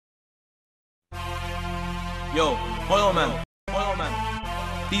Yo, hold on, man.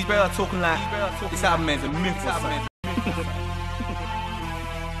 These brothers are talking like this album is a myth or something.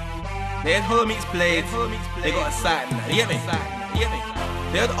 They had Hollow Meats Blade, they got a sight in that. You get me?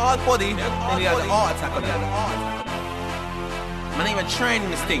 They had hard body, then they had the heart attack on that. Man ain't even training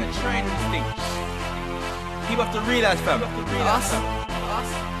this thing. People have to realise, fam. Us?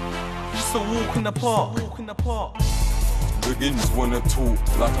 Just a walk in the park. Beginners wanna talk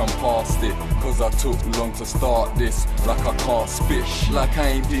like I'm past it, cause I took long to start this. Like I can't spit, like I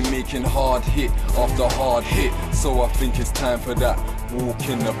ain't been making hard hit after hard hit. So I think it's time for that walk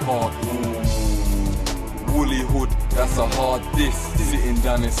in the park. Ooh. Woolly hood, that's a hard diss. Sitting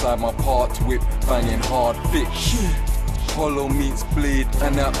down inside my parked whip, banging hard bitch. Hollow Meats Blade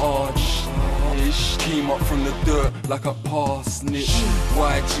and that arch came up from the dirt like a parsnip.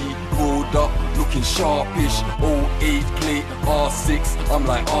 YG rolled up, looking sharpish. 08 plate R6, I'm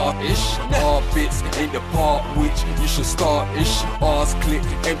like R-ish. R-bits ain't the part which you should start-ish. R's click,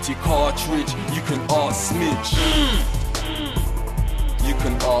 empty cartridge, you can R-smidge. You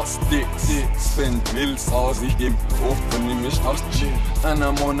can ask dicks, spend mils, ask him, open him, and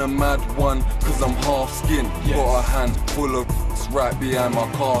I'm on a mad one, cause I'm half skinned. Got a hand full of right behind my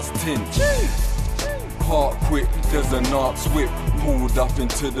car's tint. Park quick, there's a Narcs whip, pulled up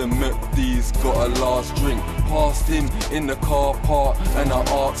into the McD's, got a last drink. Passed him in the car park, and I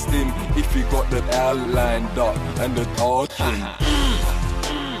asked him if he got the L lined up, and the dog thing.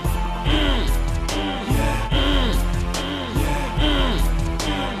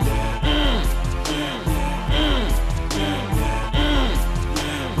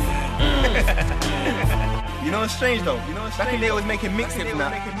 You know what's strange though? Back in the day I was making mixtapes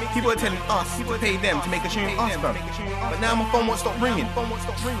now. People were telling us to pay them to make a tune us, bro. But now my phone won't stop ringing.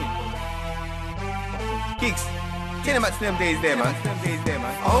 Gigs, tell them back to them days there, man.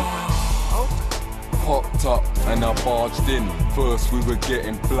 Oh? Popped up and I barged in. First we were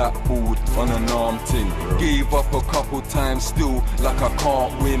getting blackballed on an arm ting. Gave up a couple times still like I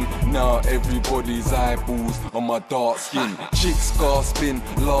can't win. Now everybody's eyeballs on my dark skin. Chicks gasping,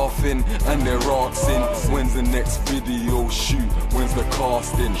 laughing and they're asking, when's the next video shoot? When's the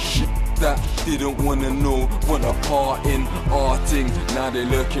casting? That didn't wanna know, want a part in arting. Now they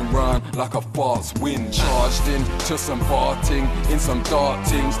lurking round like a fast wind. Charged in to some parting, in some dark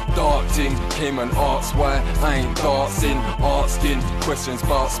things. Dark thing came and asked why I ain't dancing. Asking questions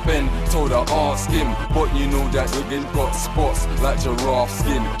about spend, told her ask him. But you know that again got spots like giraffe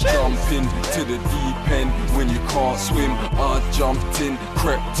skin. Jumping to the deep end when you can't swim. I jumped in,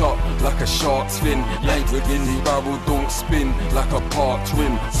 crept up like a shark's fin. Ain't again the barrel don't spin like a parked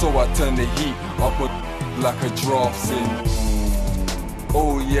rim. So I turn the heat up like a draft in.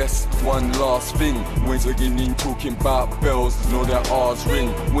 Oh yes, one last thing. When's beginning talking about bells? Know that ours ring.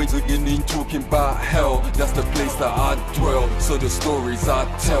 When's beginning talking about hell? That's the place that I dwell. So the stories I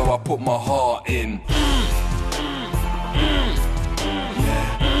tell, I put my heart in.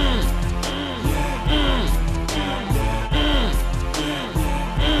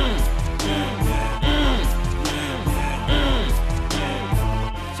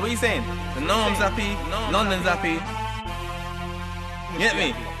 So what you saying? The Norm's happy, London's happy. Get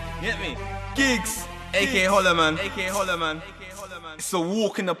me? Gigs, aka Hollow Man. It's a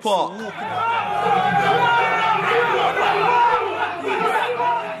walk in the park.